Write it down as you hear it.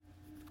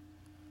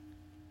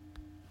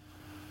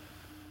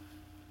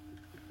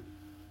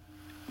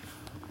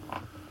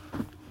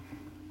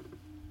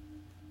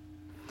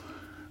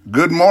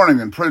Good morning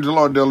and praise the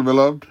Lord, dearly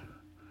beloved,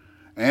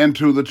 and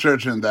to the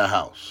church in their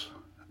house.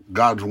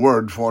 God's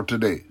word for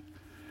today.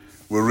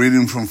 We're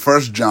reading from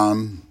 1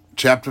 John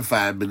chapter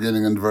 5,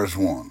 beginning in verse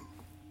 1.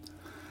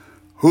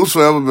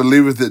 Whosoever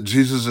believeth that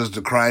Jesus is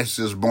the Christ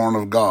is born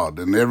of God,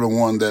 and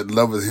everyone that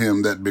loveth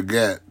him that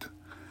begat,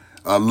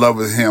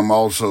 loveth him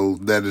also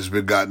that is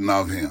begotten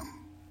of him.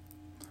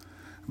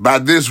 By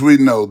this we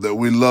know that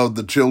we love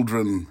the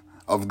children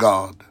of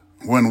God,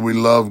 when we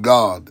love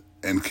God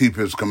and keep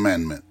his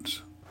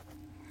commandments.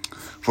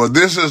 For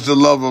this is the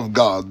love of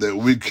God, that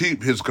we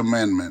keep his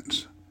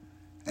commandments,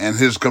 and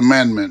his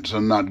commandments are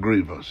not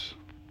grievous.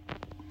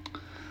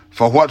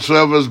 For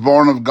whatsoever is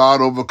born of God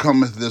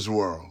overcometh this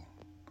world,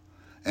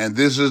 and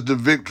this is the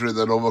victory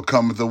that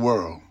overcometh the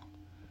world,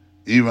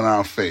 even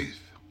our faith.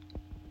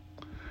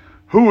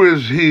 Who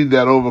is he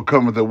that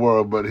overcometh the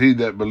world but he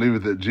that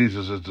believeth that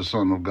Jesus is the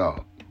Son of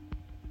God?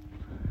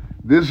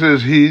 This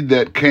is he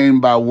that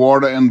came by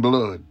water and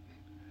blood,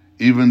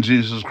 even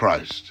Jesus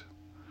Christ.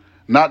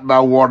 Not by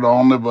water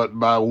only, but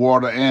by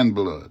water and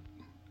blood.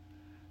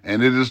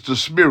 And it is the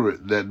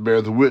Spirit that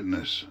beareth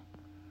witness,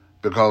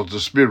 because the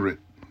Spirit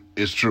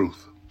is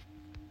truth.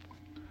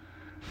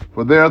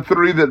 For there are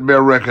three that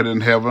bear record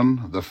in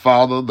heaven, the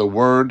Father, the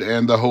Word,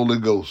 and the Holy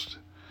Ghost.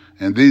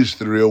 And these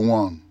three are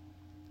one.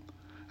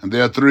 And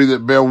there are three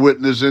that bear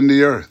witness in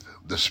the earth,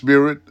 the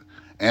Spirit,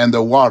 and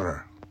the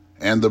water,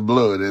 and the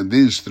blood. And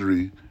these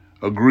three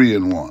agree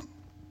in one.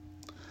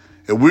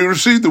 If we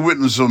receive the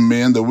witness of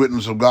men, the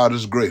witness of God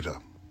is greater.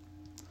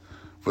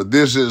 For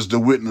this is the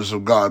witness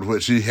of God,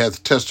 which he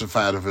hath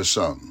testified of his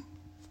Son.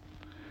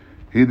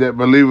 He that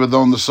believeth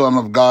on the Son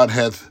of God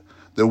hath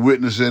the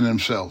witness in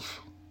himself.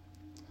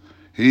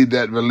 He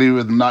that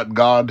believeth not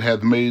God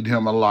hath made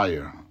him a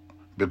liar,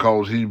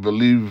 because he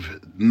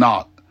believed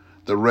not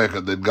the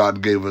record that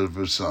God gave of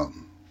his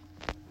Son.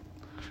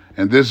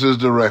 And this is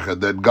the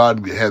record, that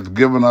God hath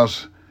given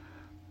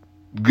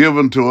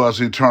to us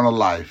eternal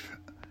life,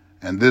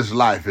 and this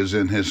life is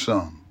in his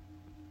Son.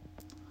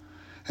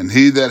 And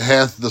he that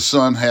hath the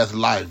Son hath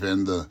life,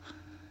 and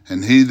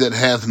he that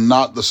hath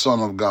not the Son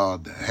of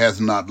God hath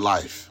not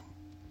life.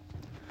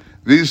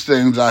 These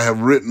things I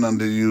have written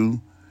unto you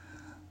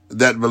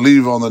that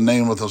believe on the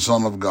name of the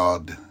Son of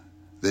God,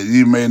 that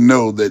ye may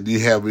know that ye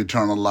have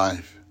eternal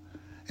life,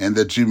 and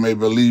that ye may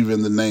believe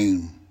on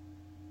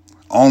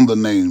the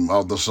name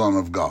of the Son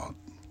of God.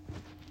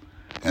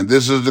 And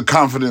this is the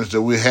confidence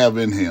that we have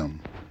in him,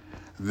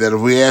 that if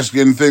we ask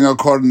anything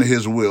according to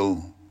his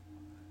will,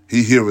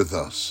 he heareth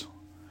us.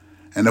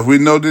 And if we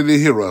know that he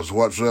hear us,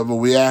 whatsoever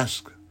we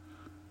ask,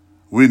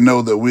 we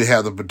know that we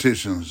have the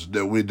petitions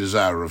that we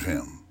desire of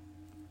him.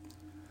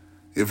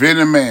 If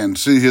any man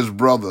see his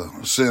brother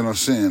sin a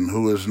sin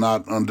which is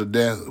not unto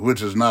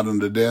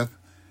death,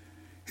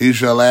 he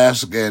shall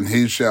ask, and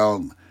he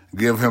shall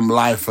give him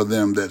life for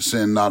them that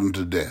sin not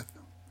unto death.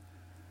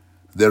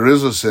 There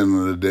is a sin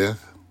unto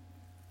death.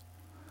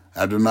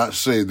 I do not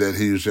say that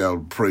he shall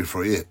pray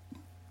for it.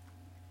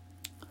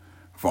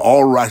 For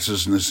all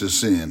righteousness is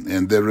sin,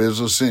 and there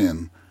is a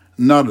sin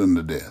not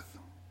unto death.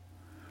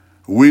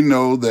 We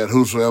know that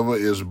whosoever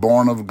is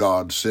born of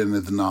God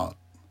sinneth not,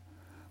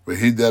 but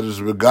he that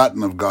is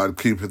begotten of God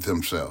keepeth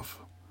himself,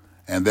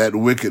 and that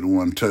wicked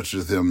one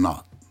toucheth him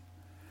not.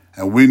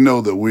 And we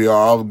know that we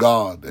are of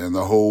God, and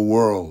the whole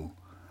world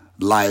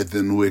lieth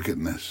in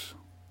wickedness.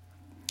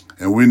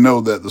 And we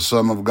know that the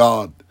Son of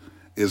God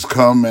is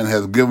come and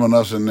hath given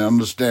us an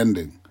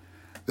understanding,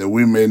 that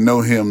we may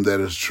know him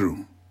that is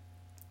true.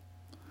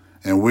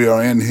 And we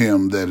are in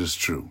him that is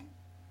true,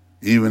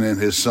 even in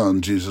his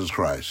Son, Jesus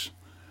Christ.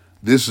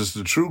 This is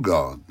the true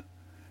God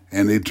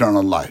and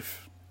eternal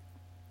life.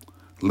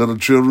 Little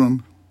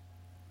children,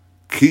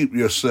 keep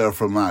yourself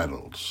from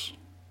idols.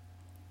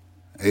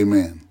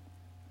 Amen.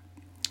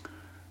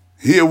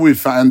 Here we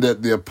find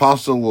that the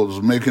apostle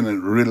was making it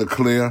really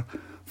clear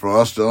for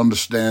us to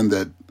understand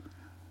that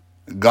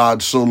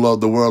God so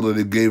loved the world that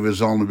he gave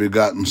his only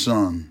begotten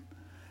Son.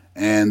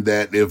 And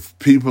that if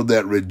people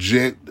that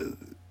reject,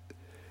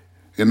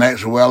 in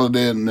actuality,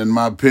 and in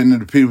my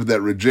opinion, the people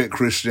that reject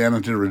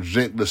Christianity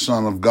reject the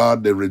Son of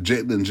God, they're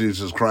rejecting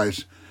Jesus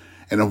Christ.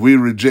 And if we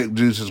reject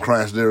Jesus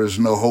Christ, there is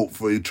no hope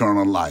for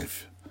eternal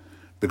life.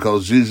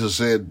 Because Jesus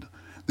said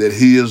that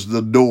he is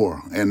the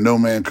door, and no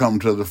man come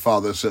to the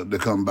Father except to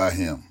come by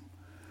him.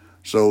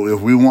 So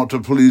if we want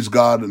to please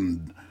God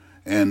and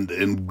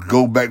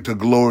go back to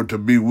glory to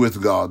be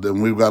with God,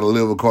 then we've got to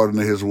live according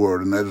to his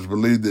word. And that is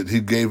believe that he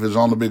gave his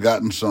only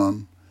begotten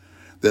Son,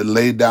 that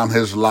laid down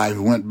his life,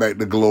 went back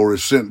to glory,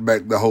 sent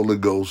back the Holy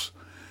Ghost.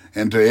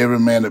 And to every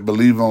man that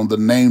believe on the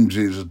name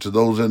Jesus, to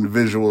those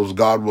individuals,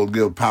 God will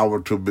give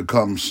power to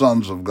become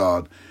sons of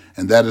God.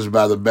 And that is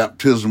by the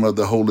baptism of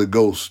the Holy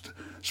Ghost,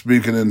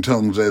 speaking in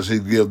tongues as he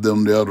give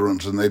them the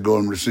utterance, and they go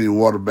and receive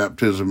water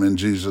baptism in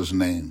Jesus'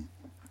 name.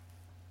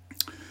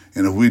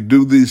 And if we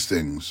do these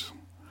things,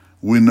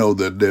 we know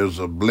that there's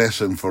a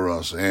blessing for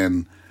us.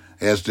 And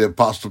as the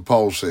Apostle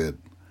Paul said,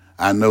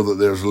 I know that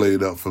there's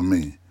laid up for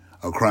me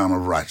a crown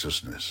of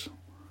righteousness.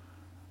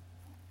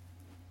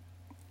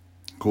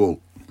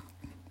 Quote,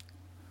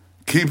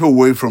 Keep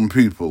away from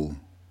people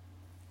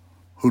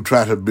who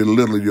try to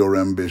belittle your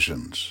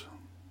ambitions.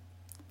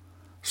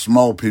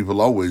 Small people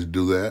always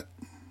do that.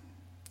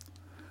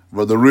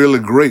 But the really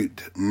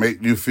great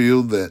make you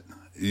feel that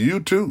you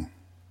too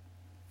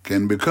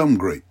can become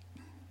great.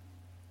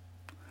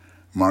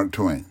 Mark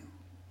Twain.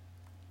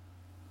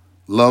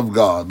 Love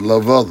God,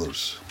 love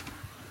others,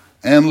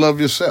 and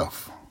love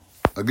yourself.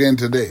 Again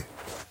today,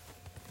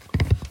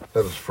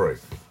 let us pray.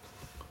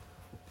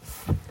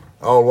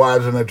 All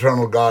wise and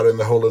eternal God, in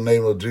the holy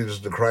name of Jesus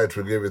the Christ,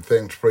 we give you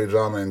thanks, praise,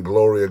 honor, and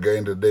glory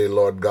again today,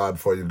 Lord God,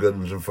 for your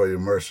goodness and for your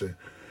mercy.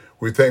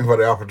 We thank you for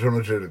the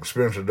opportunity to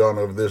experience the dawn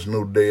of this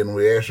new day, and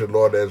we ask you,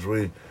 Lord, as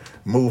we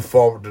move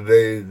forward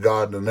today,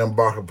 God, and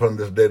embark upon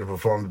this day to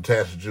perform the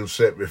task that you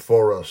set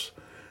before us.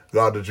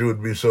 God, that you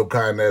would be so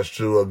kind as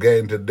to,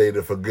 again today,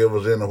 to forgive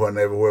us anywhere and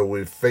everywhere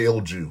we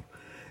failed you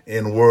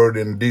in word,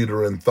 in deed,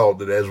 or in thought,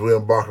 that as we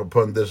embark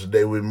upon this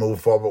day, we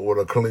move forward with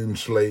a clean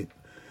slate.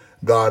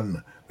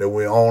 God, that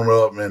we own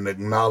up and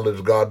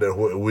acknowledge, God, that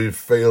we've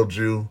failed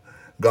you.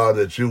 God,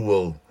 that you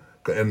will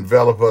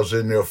envelop us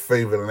in your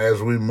favor. And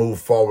as we move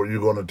forward, you're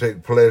going to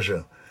take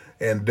pleasure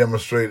in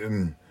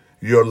demonstrating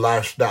your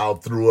lifestyle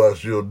through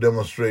us. You'll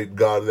demonstrate,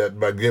 God, that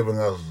by giving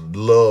us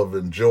love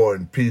and joy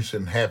and peace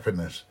and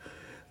happiness,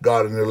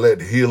 God, and you'll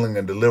let healing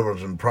and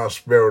deliverance and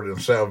prosperity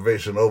and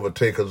salvation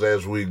overtake us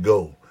as we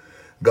go.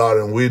 God,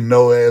 and we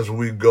know as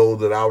we go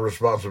that our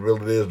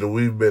responsibility is that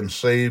we've been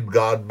saved,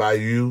 God, by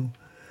you.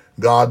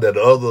 God, that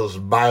others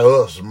by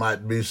us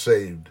might be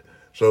saved.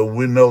 So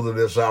we know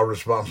that it's our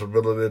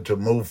responsibility to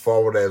move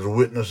forward as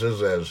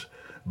witnesses, as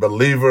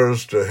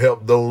believers, to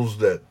help those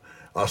that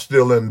are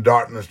still in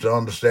darkness to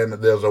understand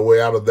that there's a way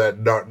out of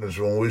that darkness.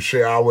 When we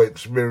share our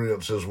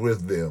experiences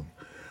with them,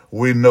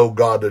 we know,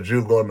 God, that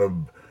you're going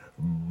to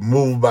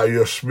move by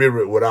your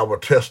spirit with our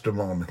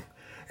testimony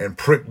and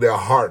prick their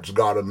hearts,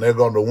 God, and they're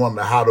going to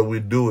wonder, how do we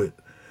do it?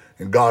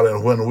 And God,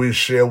 and when we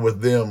share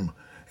with them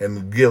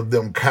and give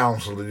them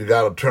counsel, you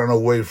got to turn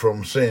away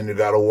from sin. You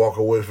got to walk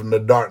away from the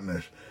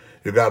darkness.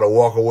 You got to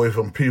walk away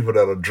from people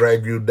that'll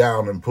drag you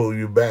down and pull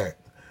you back.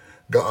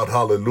 God,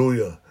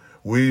 hallelujah.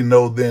 We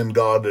know then,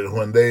 God, that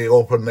when they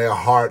open their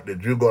heart,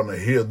 that you're going to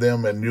hear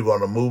them and you're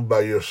going to move by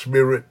your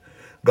spirit,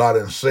 God,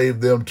 and save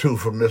them too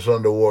from this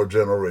underworld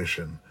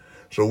generation.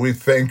 So we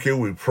thank you,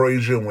 we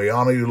praise you, and we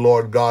honor you,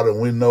 Lord God,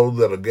 and we know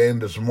that again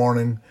this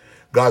morning,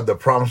 God, the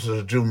promises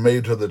that you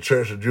made to the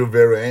church, that you're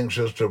very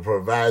anxious to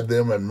provide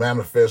them and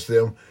manifest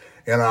them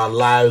in our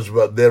lives,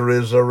 but there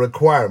is a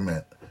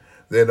requirement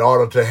in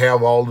order to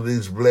have all of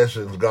these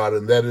blessings, God,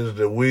 and that is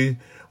that we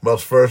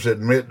must first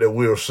admit that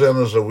we are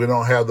sinners and we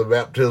don't have the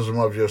baptism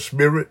of your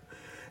spirit,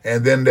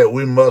 and then that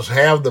we must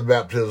have the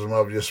baptism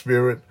of your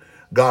spirit,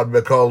 God,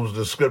 because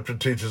the scripture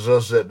teaches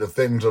us that the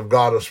things of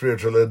God are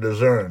spiritually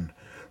discerned.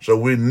 So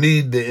we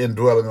need the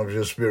indwelling of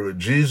your spirit.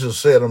 Jesus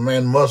said a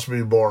man must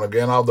be born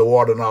again of the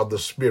water and of the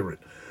spirit.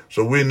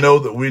 So we know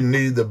that we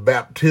need the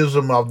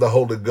baptism of the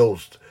Holy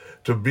Ghost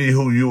to be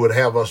who you would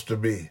have us to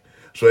be.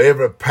 So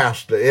every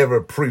pastor,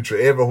 every preacher,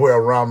 everywhere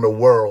around the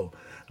world,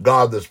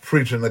 God, that's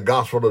preaching the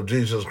gospel of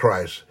Jesus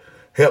Christ,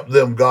 help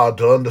them, God,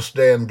 to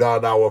understand,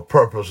 God, our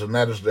purpose, and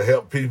that is to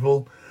help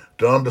people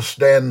to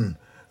understand,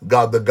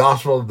 God, the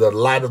gospel, the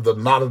light of the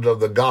knowledge of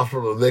the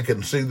gospel, that they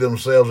can see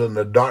themselves in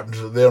the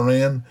darkness that they're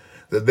in,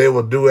 that they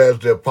will do as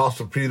the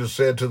Apostle Peter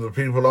said to the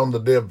people on the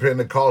day of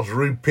Pentecost,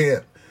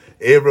 repent,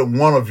 every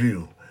one of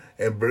you,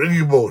 and bring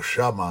you both,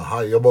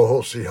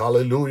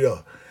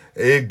 hallelujah.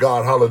 Hey,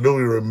 God,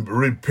 hallelujah,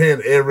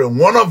 repent, every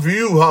one of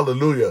you,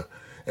 hallelujah,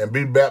 and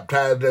be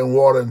baptized in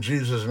water in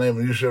Jesus' name,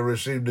 and you shall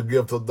receive the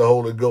gift of the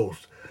Holy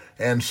Ghost.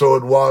 And so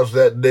it was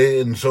that day,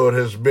 and so it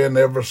has been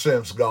ever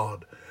since,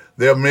 God.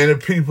 There are many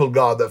people,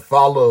 God, that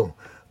follow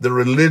the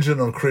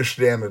religion of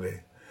Christianity,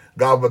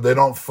 God, but they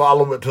don't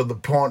follow it to the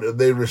point that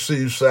they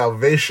receive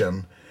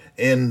salvation,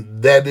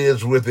 and that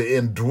is with the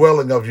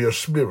indwelling of your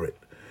spirit.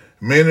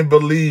 Many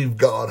believe,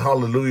 God,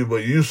 hallelujah,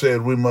 but you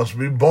said we must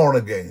be born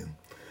again.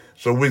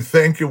 So we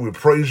thank you, we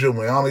praise you, and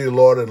we honor you,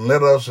 Lord, and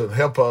let us and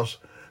help us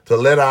to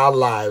let our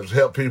lives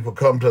help people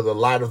come to the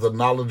light of the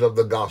knowledge of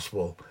the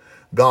gospel.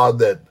 God,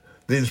 that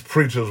these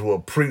preachers will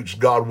preach,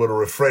 God, with a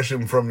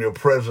refreshing from your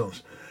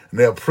presence,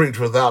 and they'll preach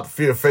without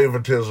fear,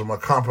 favoritism, or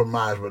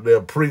compromise, but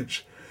they'll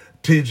preach,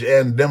 teach,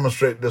 and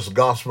demonstrate this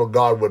gospel,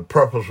 God, with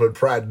purpose, with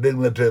pride,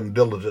 dignity, and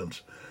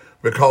diligence.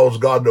 Because,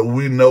 God, that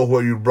we know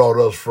where you brought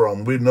us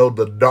from. We know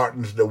the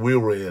darkness that we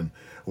were in.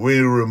 We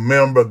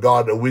remember,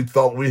 God, that we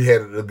thought we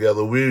had it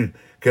together. We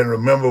can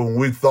remember when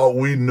we thought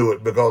we knew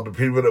it because the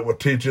people that were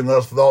teaching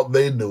us thought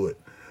they knew it.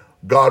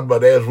 God,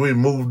 but as we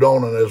moved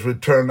on and as we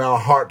turned our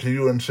heart to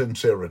you in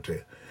sincerity,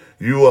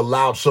 you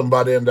allowed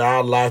somebody into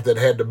our life that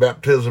had the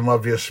baptism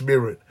of your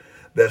spirit,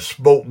 that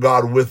spoke,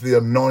 God, with the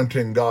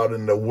anointing, God,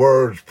 and the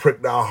words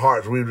pricked our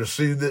hearts. We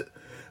received it,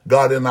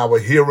 God, in our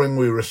hearing.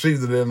 We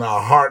received it in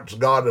our hearts,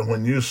 God, and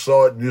when you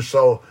saw it, you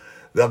saw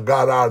that,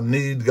 God, our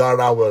need,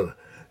 God,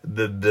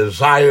 the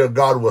desire,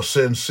 God, was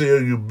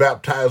sincere. You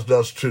baptized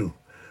us too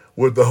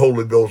with the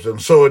Holy Ghost.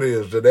 And so it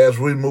is that as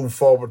we move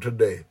forward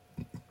today,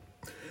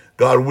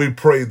 God, we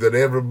pray that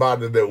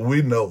everybody that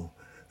we know,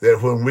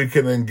 that when we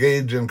can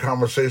engage in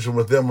conversation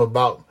with them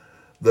about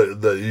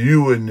the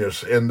you and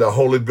the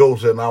Holy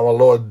Ghost and our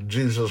Lord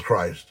Jesus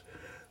Christ,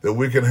 that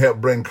we can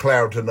help bring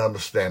clarity and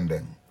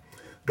understanding.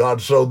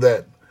 God, so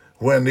that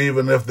when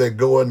even if they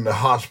go in the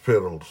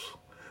hospitals,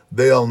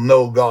 they'll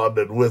know, God,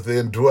 that with the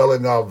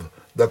indwelling of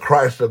the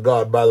Christ of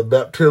God by the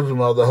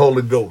baptism of the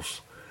Holy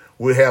Ghost,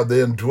 we have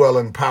the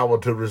indwelling power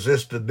to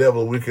resist the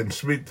devil. We can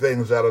speak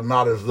things that are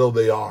not as though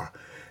they are.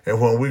 And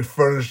when we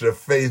furnish the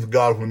faith,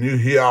 God, when you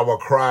hear our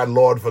cry,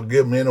 Lord,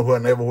 forgive me anywhere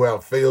and everywhere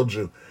I've failed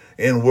you,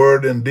 in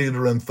word, in deed,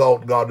 or in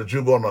thought, God, that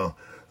you're going to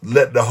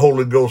let the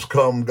Holy Ghost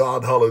come,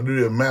 God,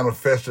 hallelujah,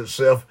 manifest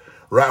itself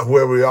right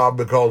where we are,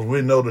 because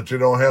we know that you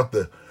don't have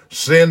to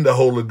send the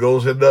Holy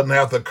Ghost. It doesn't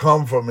have to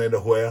come from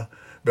anywhere,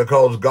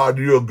 because, God,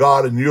 you're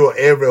God and you're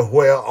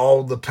everywhere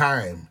all the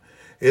time.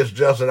 It's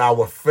just that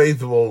our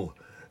faith will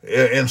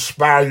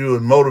inspire you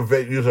and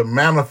motivate you to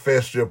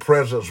manifest your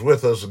presence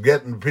with us,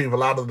 getting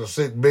people out of the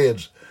sick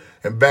beds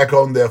and back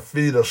on their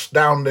feet,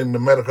 astounding the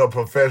medical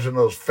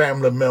professionals,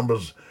 family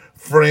members,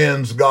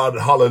 friends, God,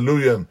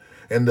 hallelujah,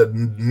 and the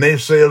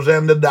naysayers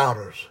and the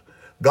doubters.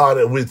 God,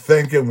 and we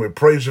thank you and we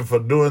praise you for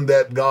doing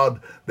that,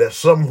 God, that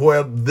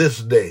somewhere this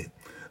day,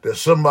 that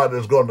somebody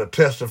is going to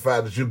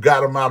testify that you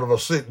got them out of a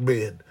sick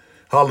bed,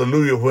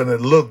 hallelujah, when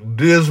it looked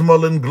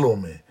dismal and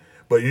gloomy.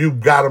 But you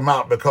got them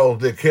out because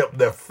they kept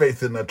their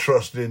faith and their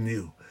trust in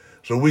you.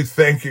 So we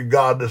thank you,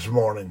 God, this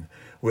morning.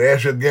 We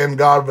ask you again,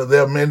 God, but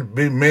there'll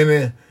be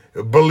many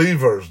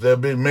believers. There'll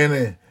be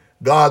many,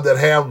 God, that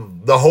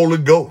have the Holy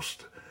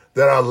Ghost,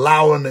 that are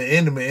allowing the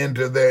enemy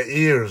into their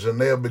ears,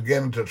 and they're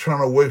beginning to turn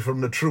away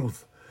from the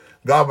truth.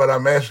 God, but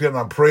I'm asking,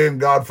 I'm praying,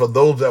 God, for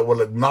those that will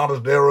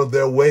acknowledge the error of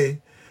their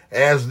way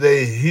as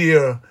they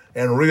hear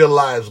and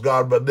realize,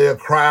 God, but they'll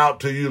cry out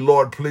to you,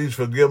 Lord, please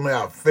forgive me,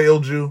 I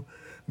failed you.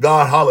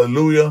 God,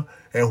 hallelujah.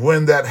 And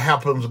when that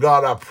happens,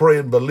 God, I pray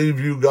and believe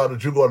you, God,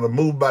 that you're going to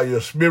move by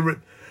your Spirit.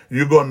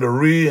 You're going to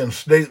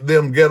reinstate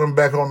them, get them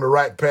back on the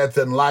right path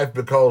in life,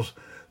 because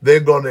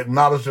they're going to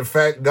acknowledge the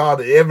fact, God,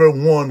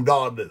 everyone,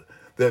 God,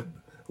 that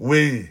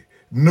we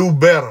knew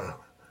better,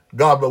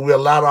 God, but we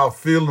allowed our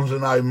feelings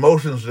and our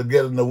emotions to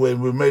get in the way.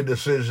 We made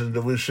decisions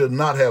that we should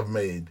not have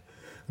made.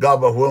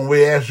 God, but when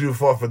we ask you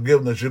for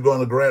forgiveness, you're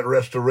going to grant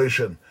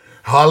restoration.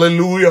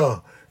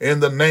 Hallelujah. In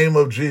the name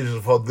of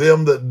Jesus, for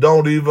them that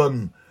don't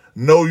even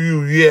know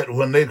you yet,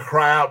 when they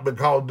cry out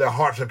because their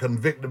hearts are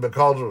convicted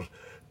because of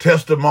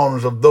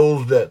testimonies of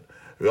those that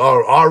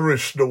are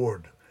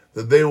restored,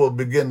 that they will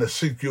begin to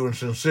seek you in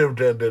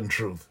sincerity and in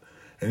truth.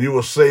 And you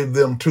will save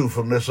them too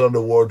from this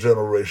underworld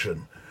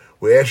generation.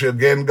 We ask you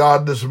again,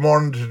 God, this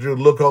morning that you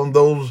look on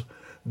those,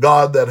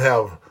 God, that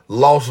have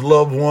lost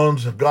loved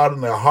ones, God,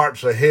 and their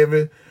hearts are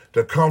heavy,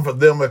 to comfort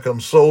them and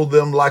console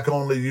them like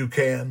only you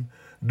can.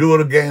 Do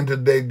it again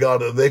today,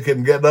 God, that they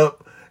can get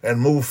up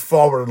and move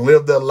forward and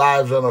live their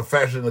lives in a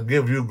fashion to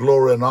give you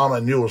glory and honor,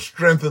 and you will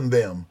strengthen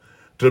them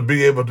to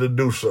be able to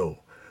do so.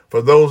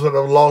 For those that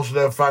have lost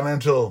their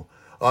financial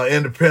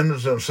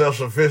independence and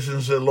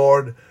self-sufficiency,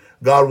 Lord,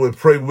 God, we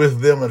pray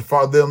with them and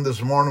for them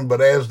this morning, but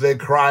as they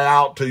cry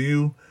out to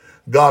you,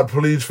 God,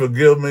 please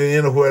forgive me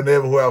anywhere and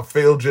everywhere I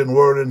failed you in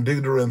word and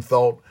deed or in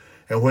thought.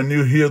 And when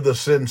you hear the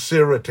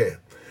sincerity,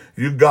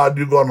 you, God,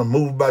 you're going to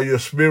move by your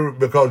Spirit,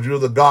 because you're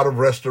the God of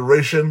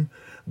restoration.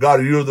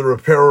 God, you're the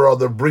repairer of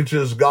the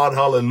breaches, God,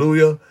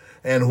 hallelujah.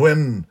 And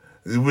when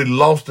we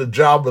lost a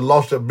job and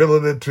lost the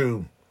ability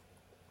to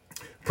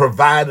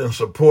provide and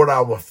support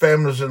our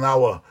families and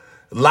our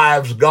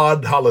lives,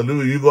 God,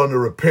 hallelujah, you're going to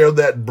repair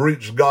that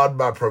breach, God,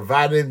 by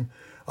providing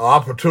an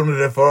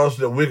opportunity for us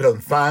that we can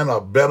find a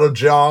better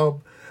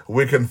job.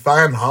 We can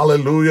find,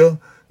 hallelujah,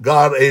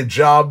 God, a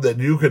job that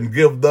you can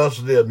give us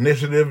the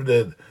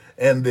initiative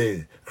and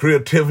the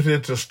creativity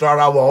to start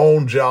our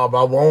own job,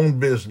 our own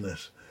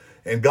business.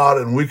 And God,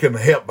 and we can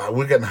help,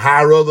 we can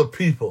hire other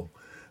people,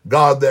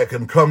 God, that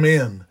can come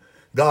in,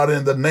 God,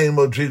 in the name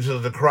of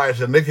Jesus the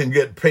Christ, and they can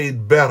get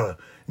paid better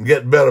and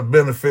get better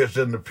benefits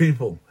than the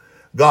people,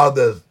 God,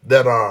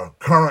 that are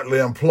currently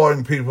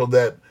employing people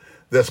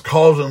that's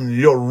causing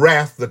your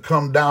wrath to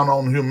come down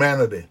on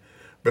humanity,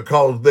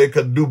 because they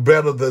could do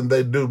better than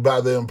they do by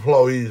the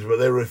employees, but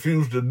they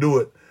refuse to do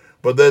it.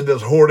 But they're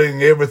just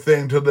hoarding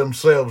everything to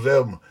themselves.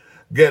 They're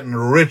getting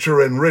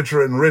richer and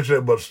richer and richer,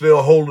 but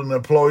still holding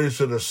employees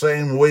to the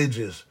same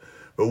wages.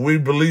 But we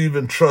believe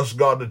and trust,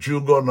 God, that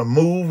you're going to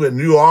move, and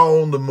you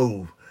are on the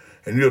move,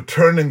 and you're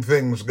turning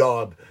things,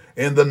 God,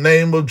 in the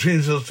name of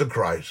Jesus the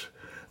Christ.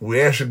 We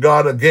ask you,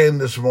 God, again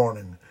this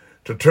morning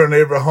to turn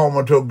every home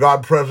into a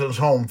God-presence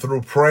home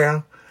through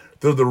prayer,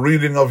 through the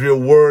reading of your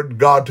word,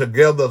 God,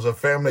 together as a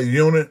family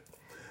unit.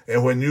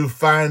 And when you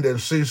find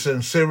and see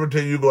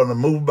sincerity, you're going to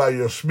move by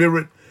your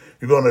Spirit.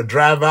 You're going to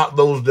drive out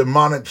those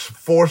demonic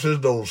forces,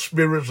 those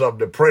spirits of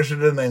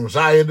depression and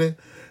anxiety,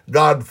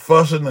 God,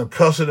 fussing and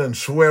cussing and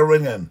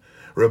swearing and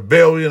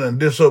rebellion and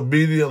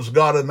disobedience.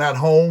 God, in that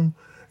home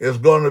is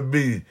going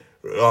to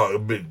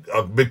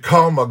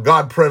become a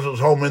God-presence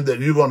home, in that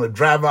you're going to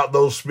drive out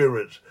those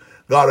spirits,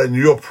 God, and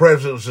your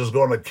presence is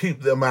going to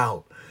keep them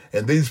out.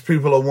 And these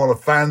people will want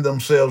to find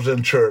themselves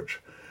in church,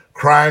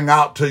 crying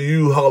out to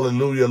you,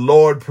 hallelujah,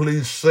 Lord,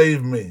 please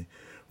save me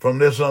from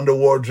this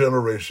underworld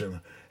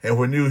generation. And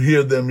when you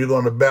hear them, you're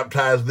going to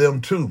baptize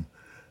them too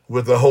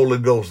with the Holy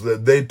Ghost,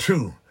 that they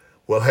too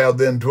will have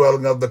the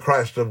indwelling of the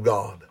Christ of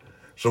God.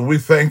 So we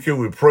thank you,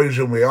 we praise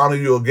you, and we honor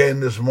you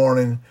again this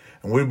morning.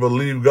 And we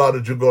believe, God,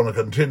 that you're going to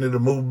continue to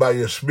move by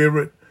your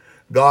Spirit,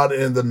 God,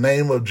 in the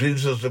name of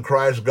Jesus the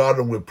Christ, God,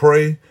 and we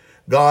pray,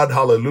 God,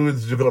 hallelujah,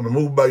 that you're going to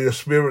move by your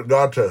Spirit,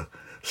 God, to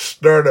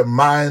stir the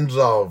minds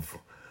of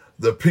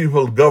the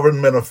people,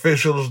 government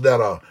officials that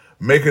are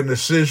making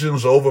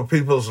decisions over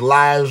people's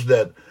lives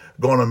that are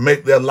going to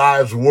make their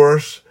lives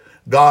worse,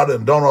 God,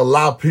 and don't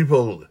allow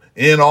people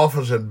in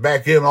office and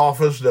back in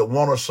office that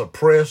want to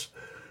suppress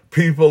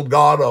people,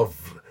 God,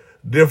 of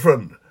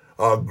different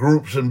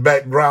groups and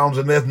backgrounds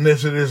and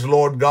ethnicities,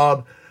 Lord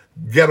God.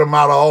 Get them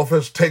out of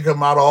office, take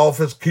them out of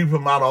office, keep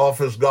them out of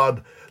office,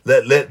 God.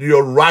 Let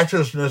your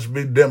righteousness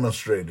be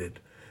demonstrated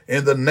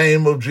in the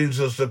name of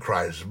Jesus the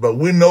Christ. But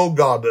we know,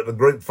 God, that the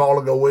great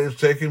falling away is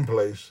taking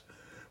place.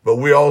 But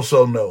we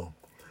also know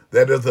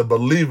that if the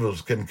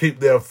believers can keep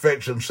their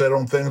affection set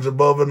on things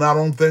above and not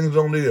on things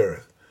on the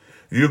earth,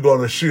 you're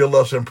going to shield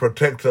us and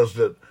protect us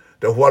that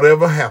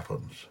whatever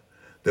happens,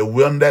 that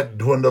when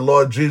the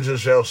Lord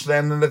Jesus shall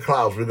stand in the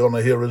clouds, we're going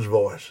to hear his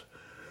voice.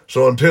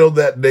 So until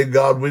that day,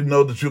 God, we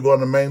know that you're going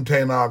to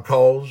maintain our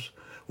cause.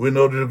 We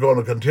know that you're going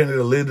to continue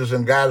to lead us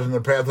and guide us in the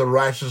path of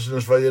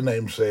righteousness for your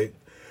name's sake.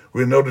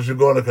 We know that you're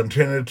going to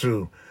continue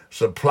to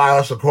supply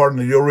us according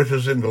to your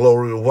riches and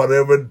glory,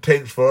 whatever it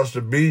takes for us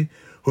to be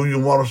who you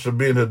want us to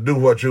be and to do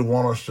what you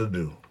want us to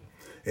do.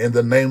 In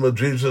the name of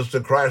Jesus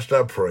the Christ,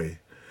 I pray.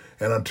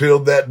 And until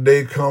that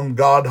day come,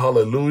 God,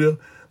 hallelujah,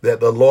 that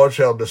the Lord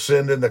shall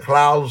descend in the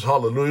clouds,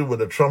 hallelujah, with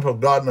the trump of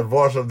God and the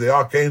voice of the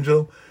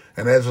archangel.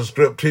 And as the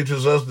script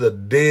teaches us, the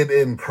dead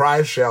in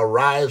Christ shall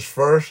rise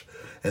first,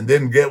 and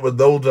then get with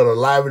those that are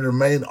alive and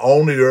remain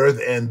on the earth,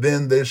 and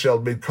then they shall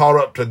be caught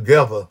up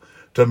together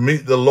to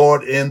meet the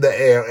Lord in the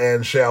air,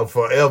 and shall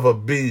forever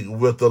be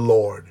with the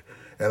Lord.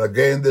 And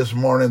again this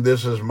morning,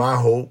 this is my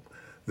hope,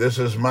 this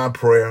is my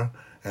prayer,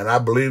 and I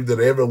believe that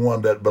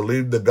everyone that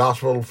believed the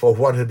gospel for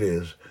what it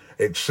is,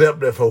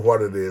 accept it for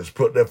what it is,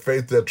 put their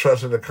faith, their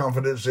trust, and their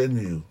confidence in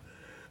you,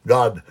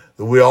 God,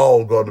 that we're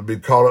all going to be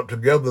caught up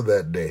together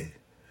that day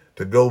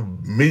to go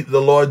meet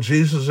the Lord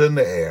Jesus in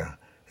the air,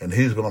 and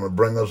he's going to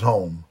bring us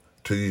home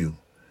to you.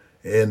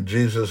 In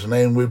Jesus'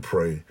 name we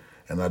pray,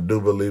 and I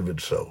do believe it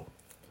so.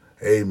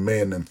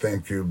 Amen, and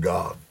thank you,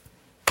 God.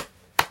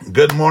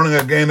 Good morning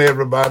again,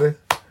 everybody.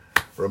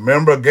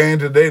 Remember again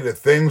today that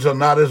things are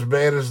not as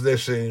bad as they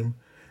seem,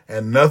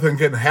 and nothing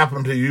can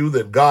happen to you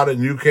that God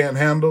and you can't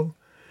handle.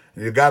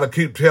 And you got to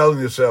keep telling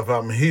yourself,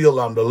 I'm healed,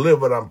 I'm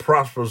delivered, I'm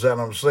prosperous,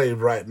 and I'm saved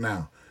right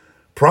now.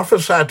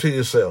 Prophesy to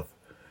yourself.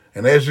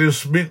 And as you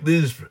speak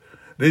these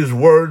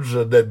words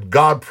that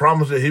God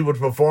promised that he would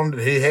perform,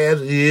 that he has,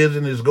 he is,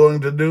 and he's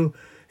going to do,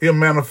 he'll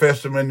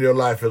manifest them in your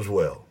life as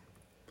well.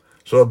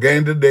 So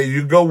again today,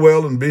 you go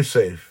well and be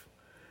safe.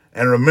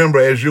 And remember,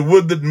 as you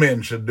would that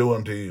men should do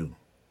unto you,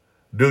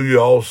 do you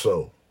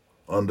also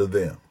unto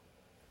them.